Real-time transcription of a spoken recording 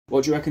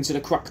What do you reckon to the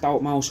cracked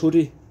out mouse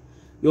hoodie?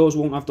 Yours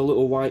won't have the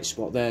little white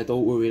spot there,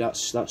 don't worry,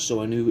 that's so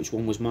I knew which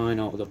one was mine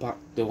out of the pack,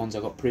 the ones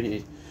I got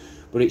printed.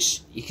 But it's,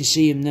 you can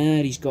see him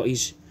there, he's got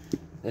his,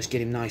 let's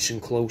get him nice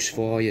and close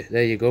for you,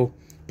 there you go.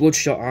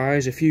 Bloodshot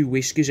eyes, a few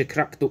whiskers, a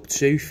cracked up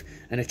tooth,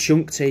 and a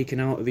chunk taken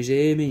out of his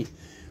ear, mate.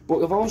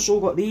 But I've also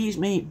got these,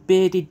 mate,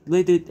 bearded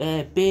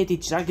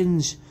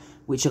dragons,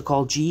 which are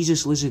called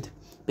Jesus lizard.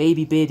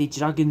 Baby bearded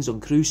dragons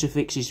on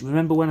crucifixes.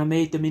 Remember when I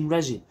made them in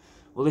resin?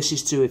 Well, this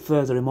is to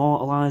further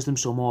immortalise them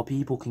so more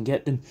people can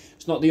get them.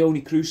 It's not the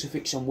only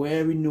crucifix I'm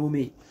wearing, no,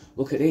 mate.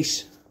 Look at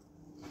this.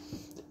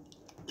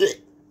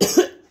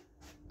 I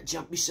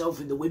jabbed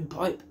myself in the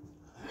windpipe.